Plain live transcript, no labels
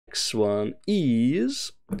Next one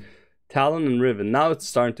is Talon and Riven. Now it's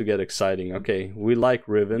starting to get exciting. Okay, we like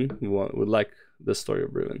Riven. We like the story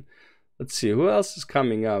of Riven. Let's see, who else is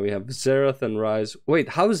coming out? We have Zerath and Rise. Wait,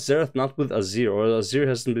 how is Zerath not with Azir? Or Azir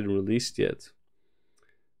hasn't been released yet.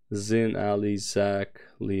 Zin, Ali, Zac,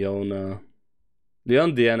 Leona.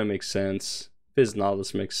 Leon Diana makes sense. Fizz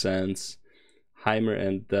Nodus makes sense. Heimer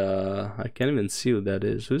and I can't even see who that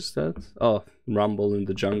is. Who's that? Oh, Rumble in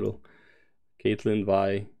the jungle. Caitlyn,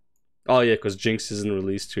 Vi. Oh yeah, because Jinx isn't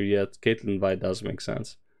released here yet. Caitlyn, Vi does make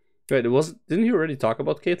sense. Wait, didn't you already talk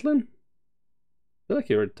about Caitlyn? I feel like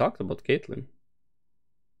you already talked about Caitlyn.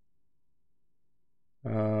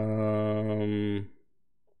 I'm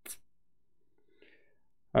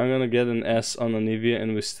gonna get an S on Anivia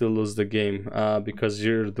and we still lose the game because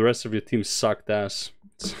the rest of your team sucked ass.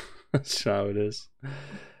 That's how it is.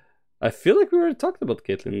 I feel like we already talked about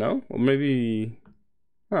Caitlyn, no? Or maybe...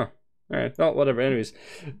 Huh. Alright, well, whatever. Anyways.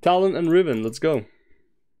 Talon and Riven, let's go.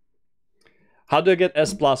 How do I get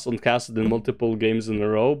S+ on casted in multiple games in a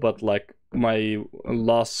row, but like my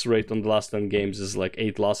loss rate on the last 10 games is like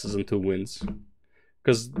 8 losses and 2 wins?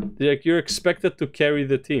 Because like you're expected to carry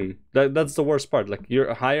the team. That's the worst part. Like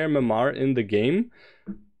your higher MMR in the game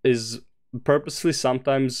is purposely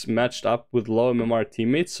sometimes matched up with low MMR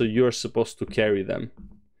teammates, so you're supposed to carry them.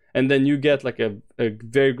 And then you get like a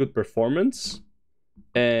very good performance.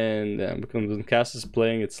 And because when Cass is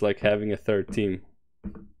playing, it's like having a third team.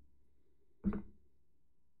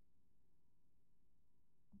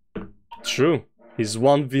 True. He's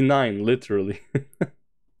 1v9, literally.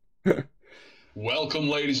 Welcome,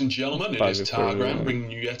 ladies and gentlemen. It is Targram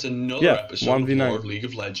bringing you yet another episode of Lord League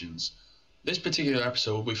of Legends. This particular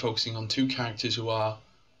episode will be focusing on 2 characters who are,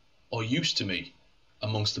 or used to be,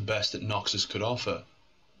 amongst the best that Noxus could offer.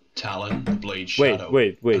 Talon, the Blade Shadow.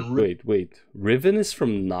 Wait. Riven is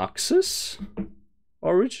from Noxus?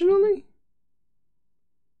 Originally?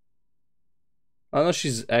 I know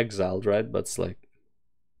she's exiled, right? But it's like...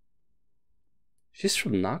 She's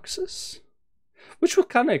from Noxus? Which would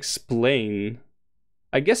kind of explain...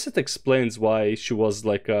 I guess it explains why she was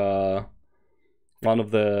like one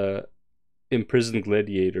of the imprisoned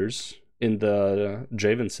gladiators in the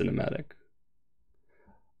Draven cinematic.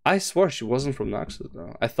 I swear she wasn't from Noxus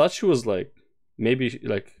though. I thought she was like, maybe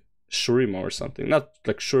like Shurima or something. Not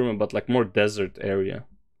like Shurima, but like more desert area.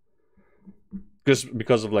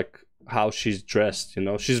 Because of like how she's dressed, you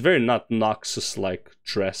know? She's very not Noxus-like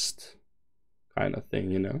dressed kind of thing,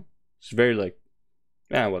 you know? She's very like,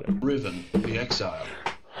 yeah, whatever. Riven, the Exile.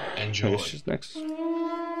 Enjoy. She's next.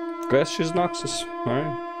 Guess she's Noxus.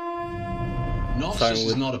 Alright. Noxus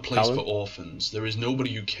is not a place for orphans. There is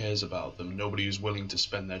nobody who cares about them. Nobody who's willing to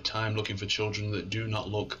spend their time looking for children that do not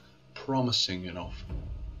look promising enough.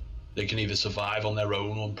 They can either survive on their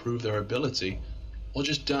own or improve their ability, or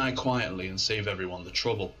just die quietly and save everyone the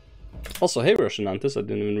trouble. Also, hey Roshanantis, I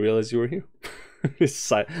didn't even realize you were here.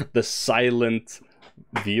 The silent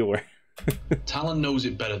viewer. Talon knows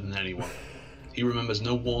it better than anyone. He remembers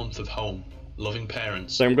no warmth of home, loving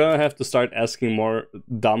parents. So I'm gonna have to start asking more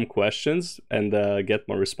dumb questions and get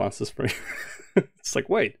more responses from you. It's like,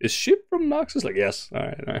 wait, is she from Noxus? Like, yes. All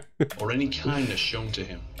right. Or any kindness shown to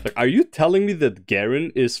him. Like, are you telling me that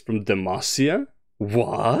Garen is from Demacia?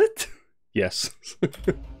 What? Yes.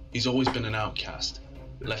 He's always been an outcast,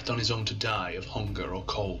 left on his own to die of hunger or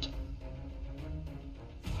cold.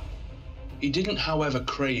 He didn't, however,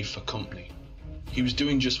 crave for company. He was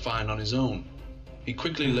doing just fine on his own. He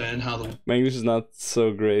quickly learned how the my English is not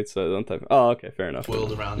so great, so I don't type. Oh, okay, fair enough.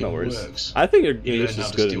 World around him works. I think your He English learned how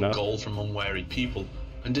is to good steal enough. gold from unwary people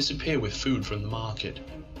and disappear with food from the market.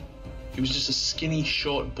 He was just a skinny,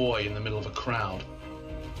 short boy in the middle of a crowd.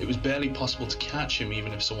 It was barely possible to catch him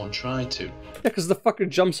even if someone tried to. Yeah, because the fucker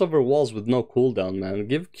jumps over walls with no cooldown, man.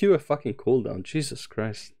 Give Q a fucking cooldown. Jesus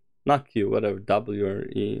Christ. Not Q, whatever. W or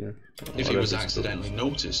E. Or if he was accidentally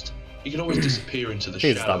noticed, he could always disappear into the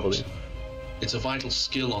shadows. W. It's a vital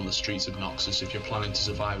skill on the streets of Noxus if you're planning to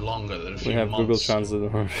survive longer than a few We have months. Google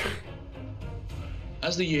Translate.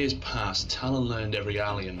 As the years passed, Talon learned every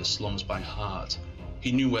alley in the slums by heart.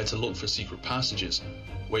 He knew where to look for secret passages,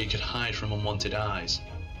 where he could hide from unwanted eyes.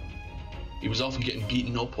 He was often getting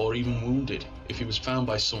beaten up or even wounded if he was found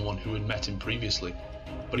by someone who had met him previously,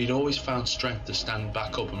 but he'd always found strength to stand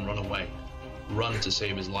back up and run away. Run to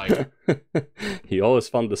save his life. He always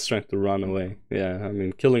found the strength to run away. Yeah, I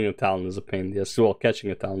mean, killing a Talon is a pain in the ass. Well, catching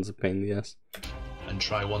a Talon is a pain in the ass. And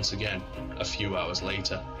try once again, a few hours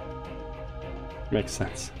later. Makes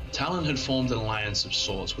sense. Talon had formed an alliance of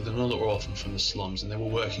sorts with another orphan from the slums, and they were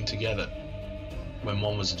working together. When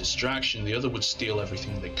one was a distraction, the other would steal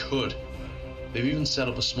everything they could. They've even set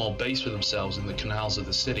up a small base for themselves in the canals of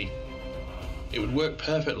the city. It would work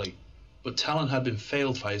perfectly, but Talon had been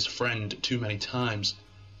failed by his friend too many times.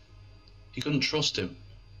 He couldn't trust him.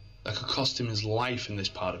 That could cost him his life in this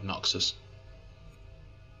part of Noxus.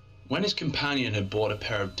 When his companion had brought a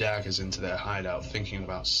pair of daggers into their hideout thinking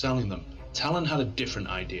about selling them, Talon had a different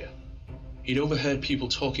idea. He'd overheard people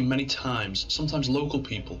talking many times, sometimes local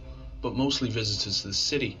people, but mostly visitors to the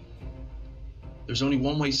city. There's only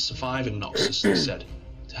one way to survive in Noxus, they said,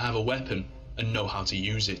 to have a weapon and know how to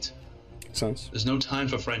use it. Sense. There's no time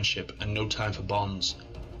for friendship and no time for bonds.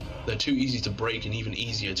 They're too easy to break and even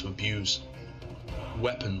easier to abuse.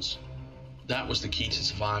 Weapons. That was the key to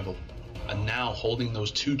survival. And now, holding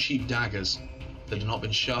those two cheap daggers that had not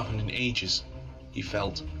been sharpened in ages, he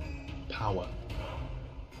felt power.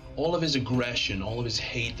 All of his aggression, all of his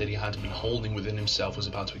hate that he had been holding within himself was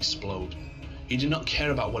about to explode. He did not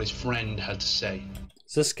care about what his friend had to say.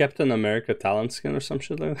 Is this Captain America talent skin or some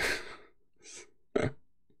shit like that?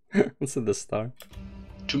 What's at the start?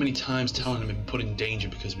 Too many times Talon had been put in danger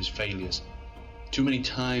because of his failures. Too many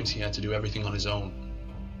times he had to do everything on his own.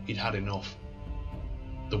 He'd had enough.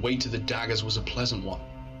 The weight of the daggers was a pleasant one.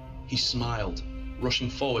 He smiled, rushing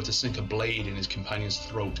forward to sink a blade in his companion's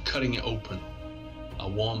throat, cutting it open. A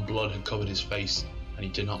warm blood had covered his face, and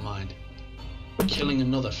he did not mind. Killing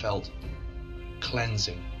another felt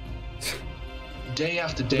cleansing. Day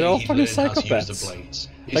after day, he learned how to use the blades.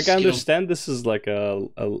 Like, I understand this is like a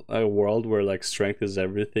world where like strength is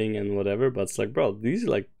everything and whatever, but it's like, bro, these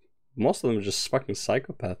like most of them are just fucking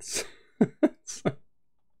psychopaths.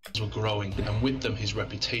 Were growing, and with them his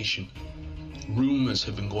reputation. Rumors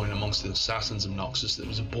had been going amongst the assassins of Noxus that there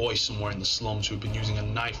was a boy somewhere in the slums who had been using a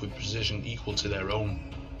knife with precision equal to their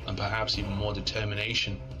own, and perhaps even more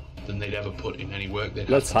determination than they'd ever put in any work they'd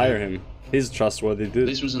Let's hire him. He's trustworthy, dude.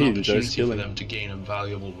 This was an opportunity for them to gain a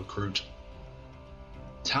valuable recruit.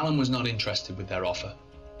 Talon was not interested with their offer.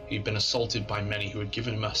 He'd been assaulted by many who had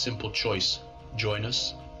given him a simple choice: join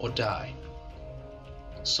us or die.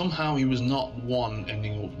 Somehow he was not one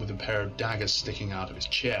ending up with a pair of daggers sticking out of his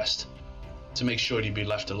chest. To make sure he'd be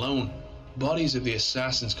left alone, bodies of the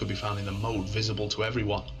assassins could be found in the moat, visible to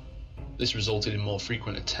everyone. This resulted in more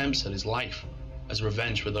frequent attempts at his life, as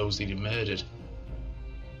revenge for those that he'd murdered.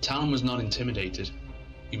 Talon was not intimidated.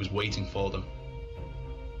 He was waiting for them.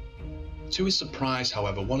 To his surprise,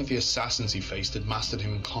 however, one of the assassins he faced had mastered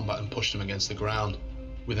him in combat and pushed him against the ground,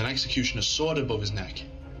 with an executioner's sword above his neck.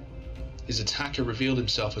 His attacker revealed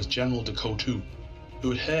himself as General Dukotu,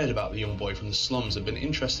 who had heard about the young boy from the slums and been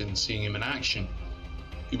interested in seeing him in action.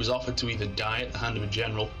 He was offered to either die at the hand of a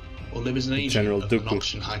general or live as an agent of the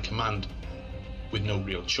Noxian High Command. With no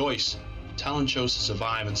real choice, Talon chose to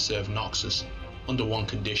survive and serve Noxus under one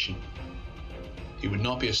condition. He would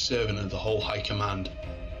not be a servant of the whole High Command,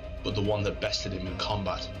 but the one that bested him in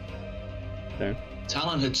combat. Okay.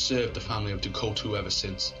 Talon had served the family of Dukotu ever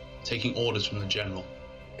since, taking orders from the general.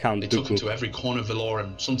 Count They Dooku. took him to every corner of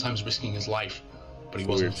Valorum, sometimes risking his life, but he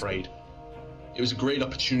wasn't afraid. It was a great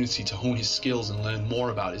opportunity to hone his skills and learn more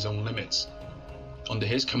about his own limits. Under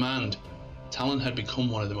his command, Talon had become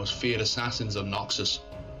one of the most feared assassins of Noxus.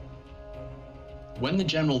 When the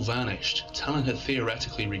general vanished, Talon had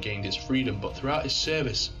theoretically regained his freedom, but throughout his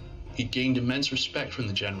service, he'd gained immense respect from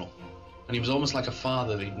the general, and he was almost like a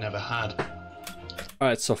father that he'd never had.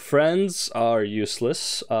 Alright, so friends are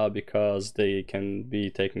useless because they can be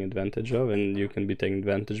taken advantage of, and you can be taken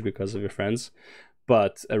advantage because of your friends.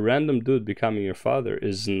 But a random dude becoming your father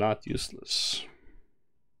is not useless.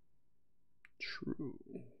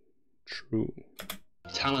 True.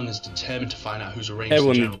 Talon is determined to find out who's arranged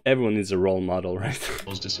the general's everyone needs a role model, right?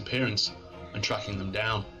 disappearance and tracking them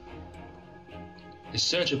down. His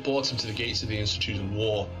search had brought him to the gates of the Institute of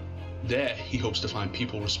War. There, he hopes to find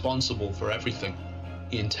people responsible for everything.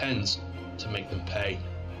 He intends to make them pay.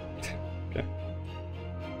 Okay.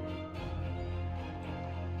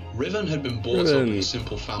 Riven had been brought up in a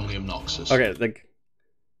simple family of Noxus. Okay, like,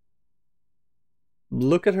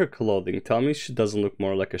 look at her clothing. Tell me she doesn't look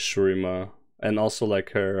more like a Shurima, and also like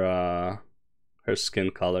her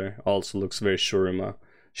skin color also looks very Shurima.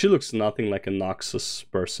 She looks nothing like a Noxus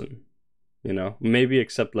person, you know. Maybe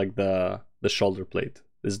except like the shoulder plate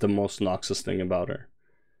is the most Noxus thing about her,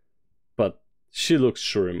 but she looks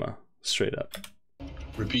Shurima straight up.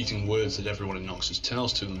 Repeating words that everyone in Noxus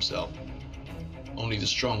tells to themselves. Only the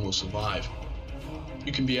strong will survive.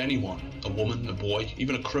 You can be anyone, a woman, a boy,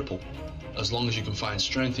 even a cripple, as long as you can find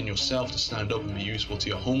strength in yourself to stand up and be useful to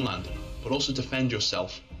your homeland, but also defend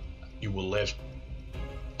yourself. You will live.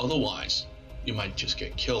 Otherwise, you might just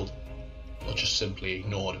get killed, or just simply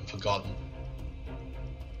ignored and forgotten.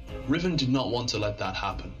 Riven did not want to let that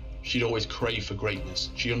happen. She'd always craved for greatness.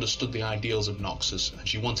 She understood the ideals of Noxus, and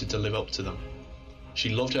she wanted to live up to them. She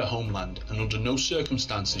loved her homeland, and under no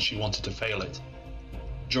circumstances she wanted to fail it.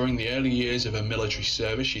 During the early years of her military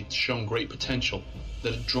service, she'd shown great potential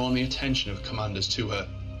that had drawn the attention of commanders to her.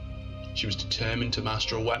 She was determined to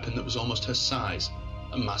master a weapon that was almost her size,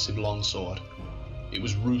 a massive longsword. It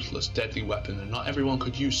was a ruthless, deadly weapon, and not everyone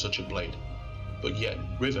could use such a blade. But yet,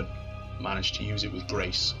 Riven managed to use it with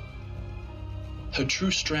grace. Her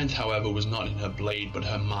true strength, however, was not in her blade, but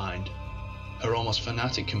her mind. Her almost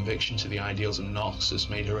fanatic conviction to the ideals of Noxus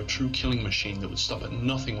made her a true killing machine that would stop at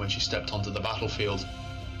nothing when she stepped onto the battlefield.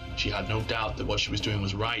 She had no doubt that what she was doing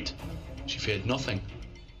was right. She feared nothing,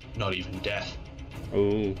 not even death.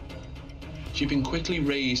 Oh. She'd been quickly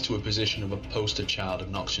raised to a position of a poster child of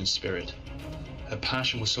Noxian spirit. Her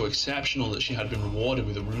passion was so exceptional that she had been rewarded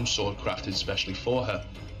with a rune sword crafted specially for her,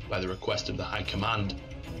 by the request of the High Command.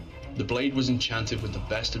 The blade was enchanted with the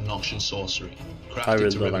best of Noxian sorcery,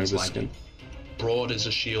 crafted to Riven's liking. Broad as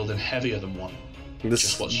a shield and heavier than one.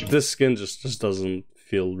 This skin just doesn't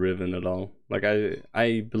feel Riven at all. Like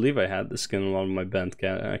I believe I had this skin on one of my band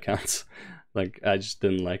accounts. Like I just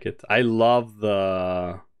didn't like it. I love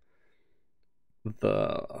the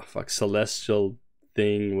celestial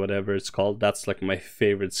thing, whatever it's called. That's like my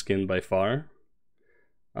favorite skin by far.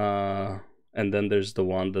 And then there's the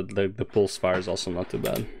one that the pulse fire is also not too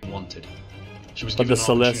bad. Wanted. She was but the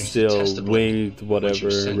celestial winged whatever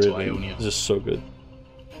Riven is just so good.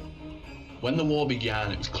 When the war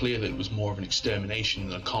began, it was clear that it was more of an extermination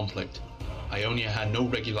than a conflict. Ionia had no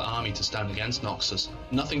regular army to stand against Noxus,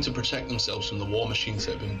 nothing to protect themselves from the war machines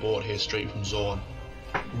that had been brought here straight from Zorn.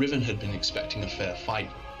 Riven had been expecting a fair fight,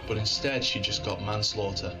 but instead she just got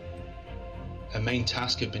manslaughter. Her main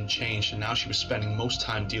task had been changed, and now she was spending most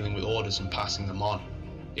time dealing with orders and passing them on.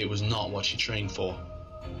 It was not what she trained for.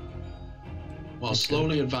 While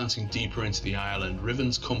slowly advancing deeper into the island,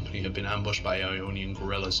 Riven's company had been ambushed by Ionian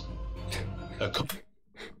guerrillas. Her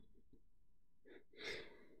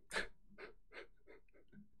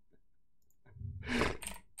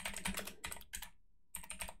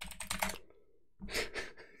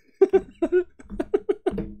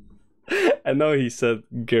I know he said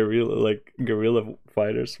guerrilla, like guerrilla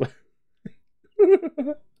fighters.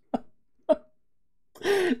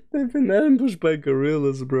 They've been ambushed by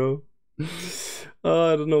gorillas, bro.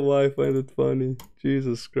 Oh, I don't know why I find it funny.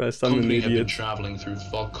 Jesus Christ, I'm an idiot. Had been traveling through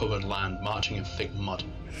fog-covered land, marching in thick mud.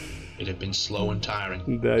 It had been slow and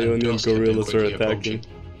tiring. The Ionian gorillas are attacking.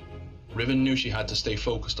 Riven knew she had to stay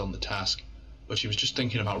focused on the task, but she was just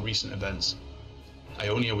thinking about recent events.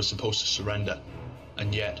 Ionia was supposed to surrender,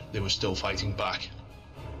 and yet they were still fighting back.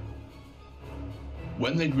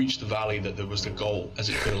 When they'd reached the valley that there was the goal, as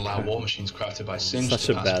it could allow war machines crafted by Singe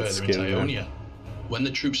to pass further into Ionia. When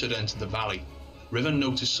the troops had entered the valley, Riven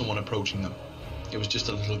noticed someone approaching them. It was just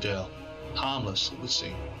a little girl. Harmless, it would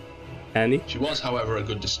seem. Annie? She was, however, a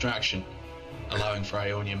good distraction, allowing for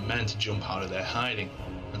Ionian men to jump out of their hiding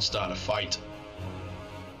and start a fight.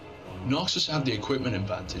 Noxus had the equipment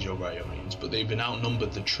advantage over Ionians, but they'd been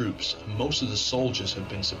outnumbered the troops, and most of the soldiers had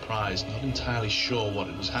been surprised, not entirely sure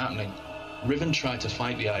what was happening. Riven tried to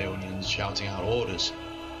fight the Ionians, shouting out orders.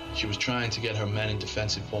 She was trying to get her men in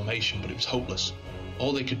defensive formation, but it was hopeless.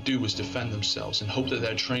 All they could do was defend themselves and hope that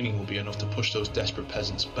their training would be enough to push those desperate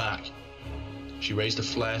peasants back. She raised a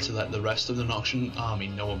flare to let the rest of the Noxian army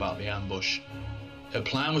know about the ambush. Her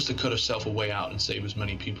plan was to cut herself a way out and save as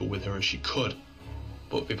many people with her as she could.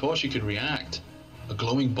 But before she could react, a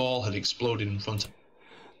glowing ball had exploded in front of her.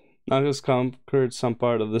 Nagas conquered some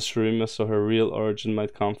part of the Shurima, so her real origin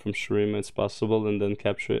might come from Shurima, it's possible, and then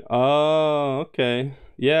capture it. Oh, okay.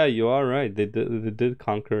 Yeah, you are right. They did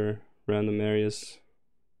conquer random areas.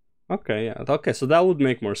 Okay, yeah. Okay, so that would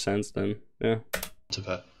make more sense then. Yeah. Of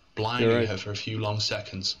her, blinding her for a few long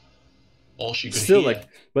seconds. All she could still hear. Like,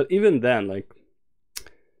 but even then, like,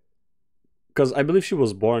 because I believe she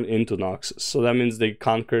was born into Noxus, so that means they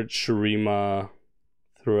conquered Shurima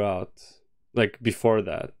throughout, like before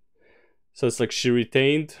that. So it's like she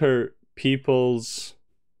retained her people's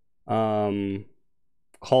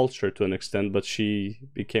culture to an extent, but she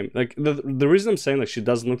became like the reason I'm saying like she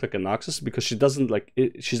doesn't look like a Noxus because she doesn't like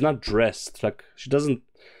it, she's not dressed like she doesn't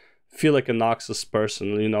feel like a Noxus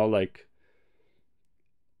person, you know, like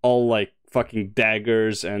all like fucking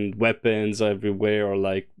daggers and weapons everywhere, or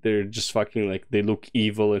like they're just fucking like they look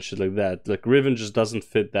evil and shit like that. Like Riven just doesn't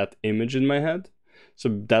fit that image in my head.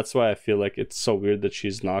 So that's why I feel like it's so weird that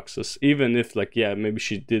she's Noxus. Even if like, yeah, maybe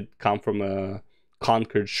she did come from a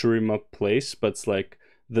conquered Shurima place, but it's like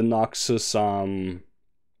the Noxus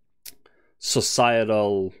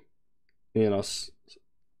societal, you know,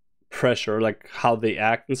 pressure, like how they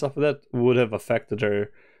act and stuff like that, would have affected her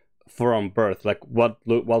from birth. Like what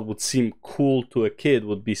would seem cool to a kid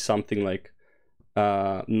would be something like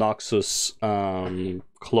Noxus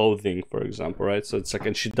clothing, for example, right? So it's like,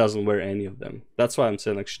 and she doesn't wear any of them. That's why I'm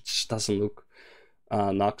saying like she just doesn't look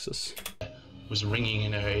Noxus. Was ringing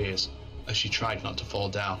in her ears as she tried not to fall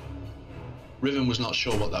down. Riven was not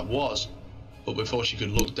sure what that was, but before she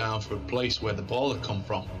could look down for a place where the ball had come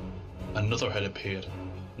from, another had appeared,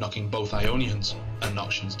 knocking both Ionians and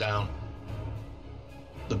Noxians down.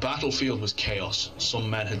 The battlefield was chaos. Some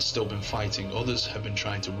men had still been fighting, others had been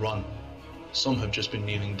trying to run. Some have just been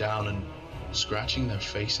kneeling down and scratching their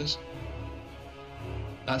faces.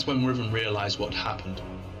 That's when Riven realized what happened.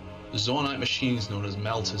 The Zornite machines known as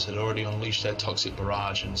melters had already unleashed their toxic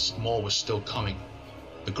barrage, and more was still coming.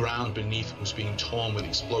 The ground beneath was being torn with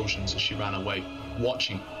explosions as she ran away,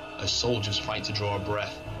 watching as soldiers fight to draw a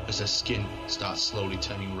breath as their skin starts slowly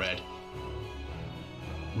turning red.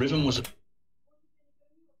 Riven was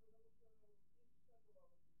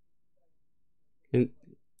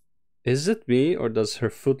Is it me, or does her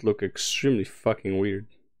foot look extremely fucking weird?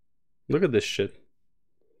 Look at this shit.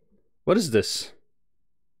 What is this?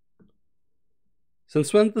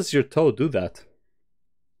 Since when does your toe do that?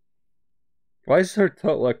 Why is her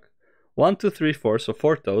toe like 1, 2, 3, 4, so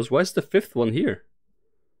 4 toes? Why is the 5th one here?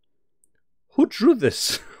 Who drew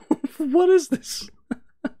this? What is this?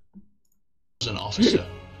 was an officer.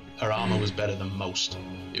 Her armor was better than most.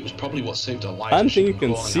 It was probably what saved her life. I don't think you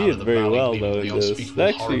can see it very well though in this.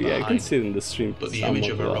 Actually, yeah, I can see it in the stream. But the image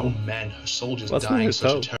of her own men, her soldiers dying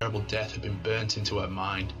such a terrible death had been burnt into her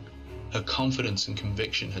mind. Her confidence and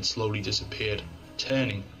conviction had slowly disappeared,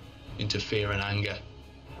 turning into fear and anger.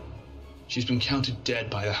 She's been counted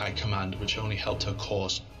dead by the High Command, which only helped her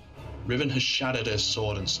cause. Riven has shattered her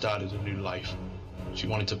sword and started a new life. She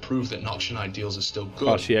wanted to prove that Noxian ideals are still good.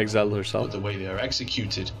 Oh, she exiled herself. But the way they are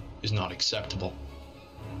executed is not acceptable.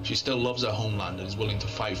 She still loves her homeland and is willing to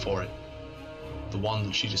fight for it. The one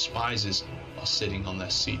that she despises are sitting on their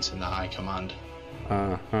seats in the High Command.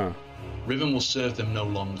 Riven will serve them no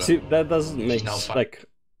longer. See, that doesn't make like.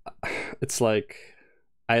 It's like,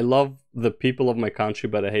 I love the people of my country,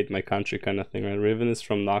 but I hate my country kind of thing, right? Riven is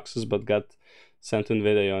from Noxus, but got sent to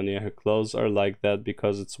invade Ionia. Her clothes are like that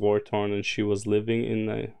because it's war-torn and she was living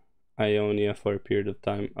in Ionia for a period of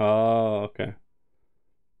time. Oh, okay.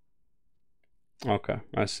 Okay,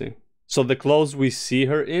 I see. So the clothes we see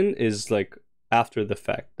her in is like after the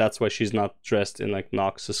fact. That's why she's not dressed in like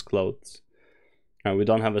Noxus clothes. We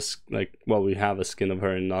don't have a, like, well, we have a skin of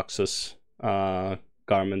her in Noxus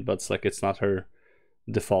garment, but it's like it's not her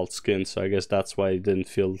default skin, so I guess that's why it didn't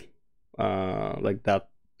feel like that,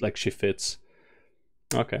 like she fits.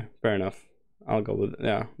 Okay, fair enough. I'll go with it.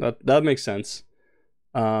 Yeah, that makes sense.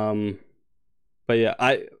 But yeah,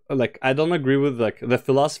 I don't agree with, like, the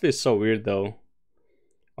philosophy is so weird though,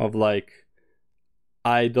 of like,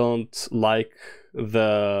 I don't like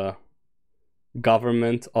the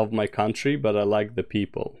government of my country, but I like the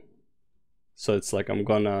people. So it's like I'm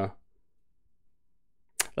gonna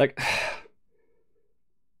like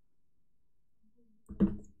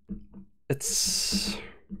it's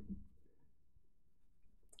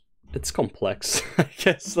complex, I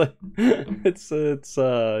guess. Like it's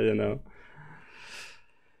you know,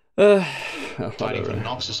 fighting for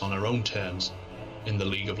Noxus on her own terms in the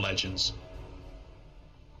League of Legends.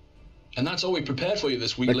 And that's all we prepared for you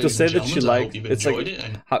this week, like, to say that you like, it's like,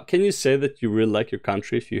 how can you say that you really like your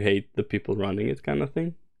country if you hate the people running it, kind of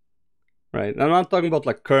thing, right? I'm not talking about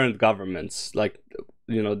like current governments, like,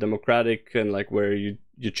 you know, democratic and like where you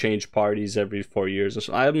change parties every 4 years or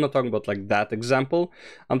so. I'm not talking about like that example.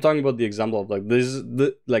 I'm talking about the example of like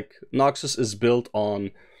like Noxus is built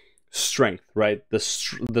on strength, right? The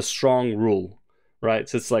strong rule, right?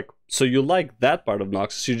 So it's like, so you like that part of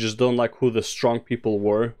Noxus, you just don't like who the strong people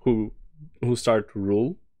were who started to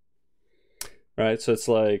rule, right? So it's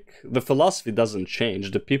like the philosophy doesn't change,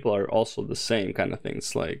 the people are also the same, kind of thing.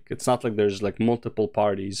 It's like, it's not like there's like multiple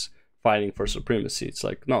parties fighting for supremacy. It's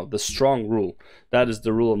like, no, the strong rule, that is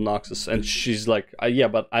the rule of Noxus. And she's like, yeah,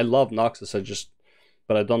 but I love Noxus,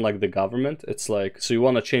 but I don't like the government. It's like, so you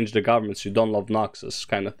want to change the government, so you don't love Noxus,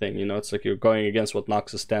 kind of thing, you know? It's like you're going against what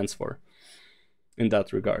Noxus stands for in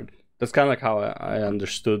that regard. That's kind of like how I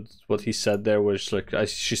understood what he said there, which like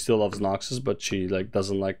she still loves Noxus, but she like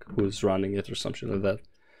doesn't like who's running it or something like that.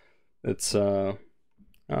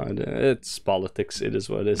 It's politics. It is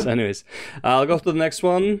what it is. Anyways, I'll go to the next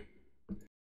one.